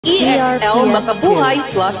EXL Makabuhay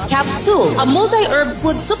Plus Capsule, a multi-herb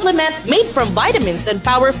food supplement made from vitamins and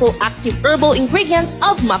powerful active herbal ingredients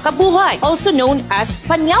of Makabuhay, also known as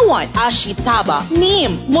panyawan, ashitaba,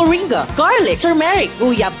 neem, moringa, garlic, turmeric,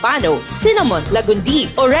 guyabano, cinnamon, lagundi,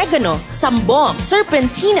 oregano, sambong,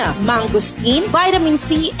 serpentina, mangosteen, vitamin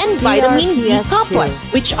C, and vitamin B complex,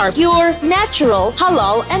 which are pure, natural,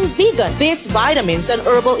 halal, and vegan. These vitamins and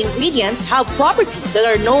herbal ingredients have properties that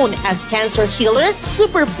are known as cancer healer,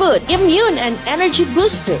 superfood, immune and energy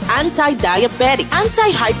booster, anti-diabetic,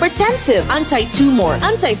 anti-hypertensive, anti-tumor,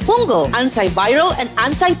 antifungal, antiviral, and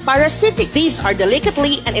anti-parasitic. These are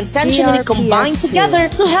delicately and intentionally combined together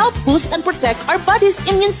to help boost and protect our body's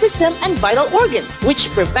immune system and vital organs, which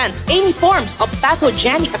prevent any forms of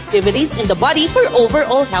pathogenic activities in the body for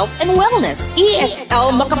overall health and wellness.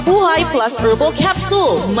 EXL Makabuhay Plus Herbal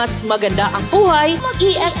Capsule. Mas maganda ang buhay,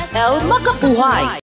 EXL Makabuhay.